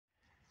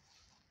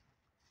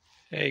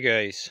Hey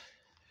guys,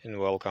 and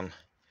welcome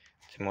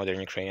to Modern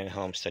Ukrainian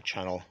Homestead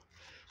channel.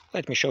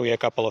 Let me show you a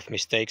couple of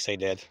mistakes I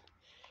did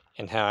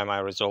and how am I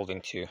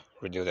resolving to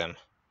redo them.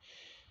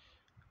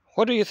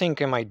 What do you think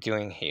am I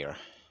doing here?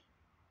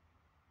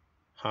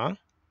 Huh?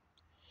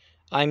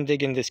 I'm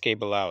digging this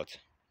cable out.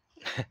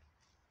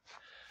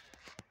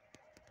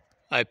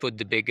 I put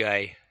the big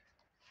guy,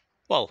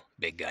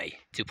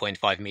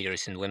 2.5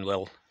 meters in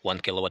Windwell, 1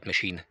 kilowatt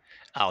machine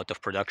out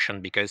of production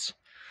because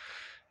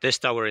this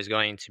tower is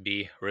going to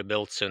be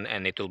rebuilt soon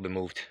and it will be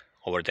moved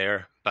over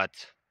there. But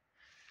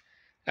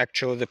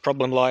actually the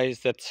problem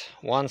lies that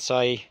once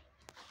I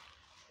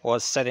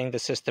was setting the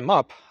system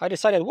up, I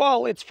decided,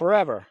 well, it's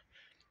forever.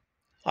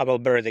 I will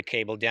bury the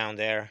cable down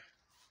there.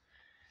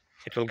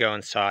 It will go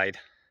inside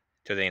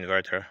to the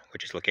inverter,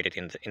 which is located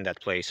in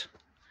that place.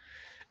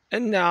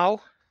 And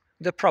now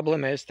the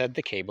problem is that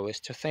the cable is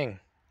too thin.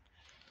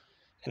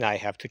 And I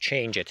have to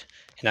change it.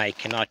 And I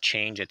cannot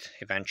change it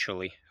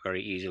eventually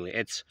very easily.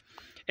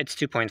 It's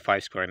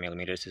 2.5 square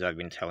millimeters, as I've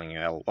been telling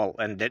you. Well,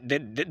 and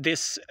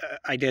this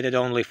I did it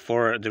only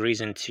for the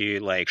reason to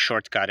like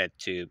shortcut it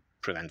to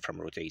prevent from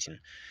rotating.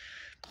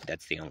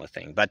 That's the only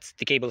thing. But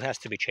the cable has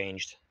to be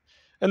changed.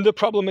 And the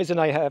problem is, and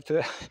I have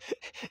to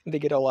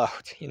dig it all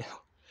out,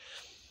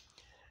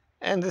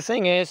 And the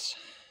thing is,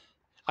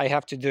 I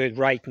have to do it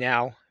right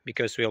now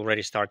because we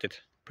already started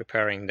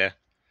preparing the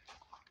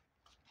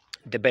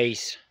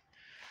base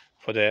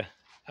for the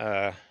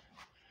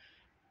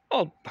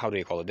how do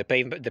you call it? The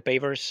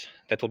pavers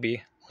that will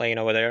be laying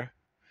over there.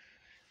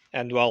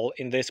 And well,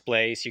 in this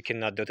place, you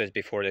cannot do this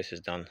before this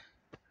is done.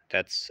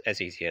 That's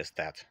as easy as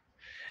that.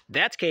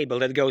 That cable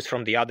that goes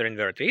from the other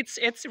inverter,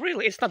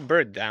 it's not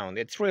buried down.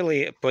 It's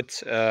really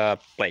put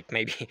like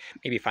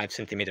maybe 5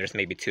 centimeters,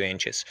 maybe 2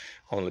 inches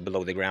only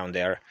below the ground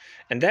there,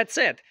 and that's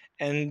it.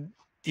 And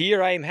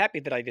here I am happy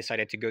that I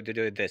decided to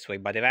do it this way.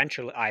 But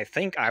eventually, I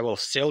think I will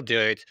still do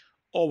it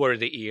over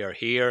the ear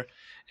here,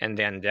 and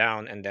then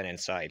down, and then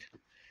inside.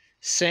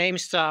 Same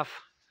stuff.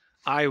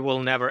 I will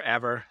never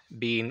ever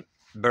be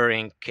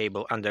burying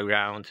cable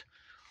underground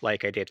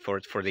like I did for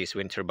these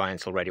wind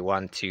turbines already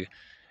 1, 2,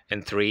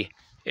 and 3.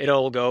 It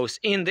all goes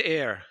in the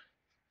air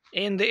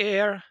and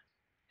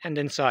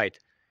inside.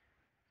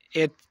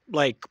 It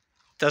like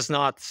does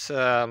not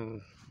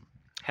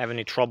have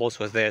any troubles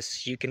with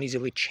this. You can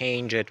easily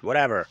change it,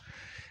 whatever.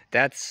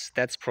 That's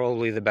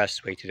probably the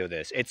best way to do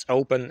this. It's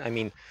open. I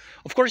mean,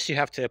 of course you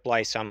have to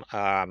apply some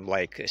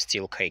like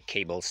steel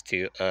cables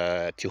to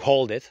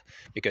hold it,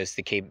 because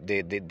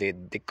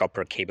the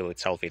copper cable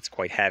itself, it's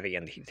quite heavy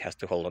and it has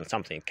to hold on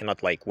something. It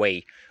cannot like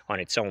weigh on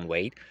its own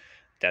weight.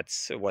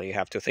 That's what you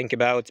have to think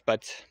about.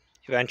 But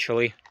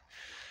eventually,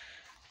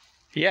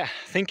 yeah,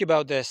 think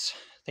about this.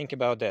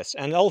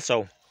 And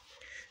also,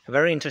 a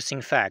very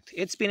interesting fact: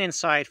 it's been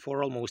inside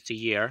for almost a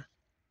year,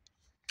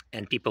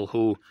 and people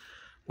who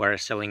were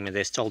selling me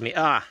this told me,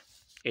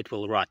 it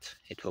will rot,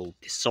 it will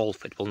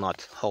dissolve, it will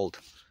not hold.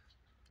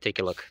 Take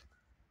a look.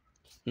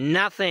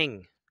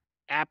 Nothing,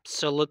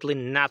 absolutely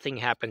nothing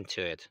happened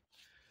to it.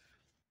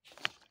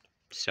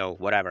 So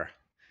whatever.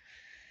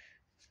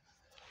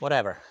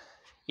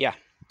 Yeah.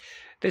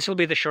 This will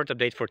be the short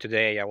update for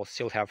today. I will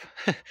still have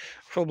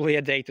probably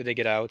a day to dig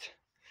it out,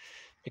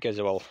 because,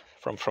 well,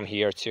 from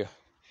here to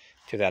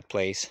that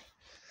place.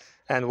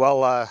 And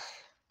well,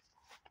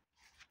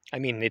 I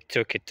mean, it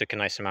took a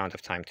nice amount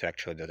of time to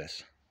actually do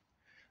this.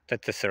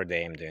 That's the third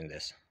day I'm doing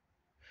this.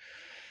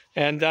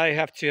 And I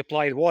have to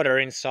apply water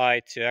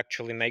inside to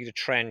actually make the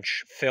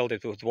trench, filled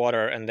it with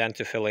water, and then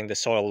to fill in the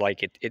soil,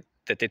 like it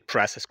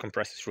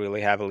compresses really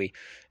heavily.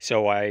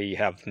 So I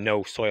have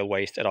no soil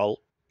waste at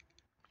all.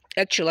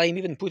 Actually, I'm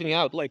even putting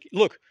out, like,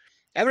 look,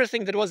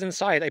 everything that was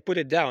inside, I put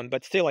it down,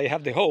 but still I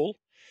have the hole.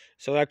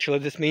 So actually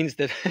this means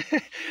that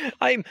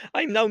I'm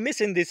now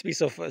missing this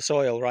piece of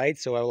soil, right?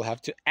 So I will have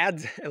to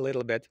add a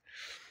little bit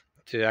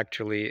to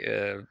actually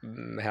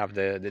have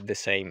the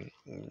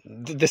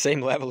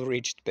same level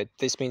reached. But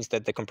this means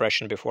that the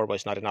compression before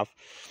was not enough,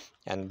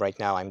 and right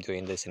now I'm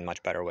doing this in a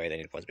much better way than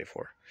it was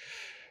before.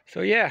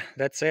 So yeah,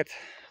 that's it.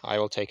 I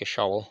will take a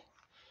shovel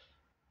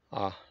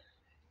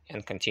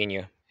and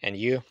continue. And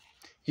you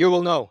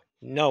will know.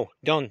 No,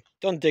 don't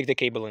dig the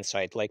cable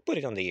inside. Like, put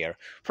it on the air.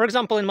 For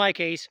example, in my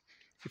case,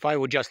 if I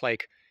would just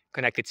like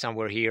connect it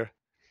somewhere here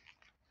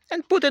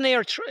and put an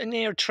air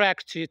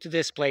track to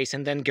this place,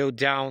 and then go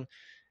down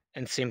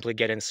and simply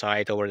get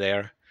inside over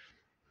there.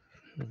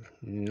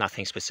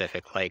 Nothing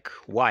specific. Like,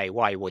 why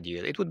would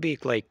you? It would be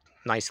like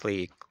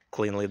nicely,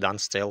 cleanly done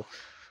still,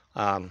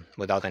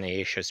 without any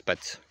issues.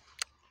 But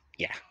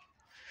yeah,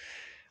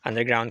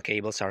 underground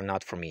cables are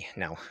not for me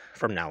now,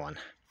 from now on.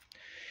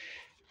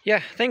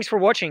 Yeah, thanks for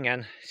watching,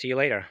 and see you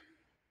later.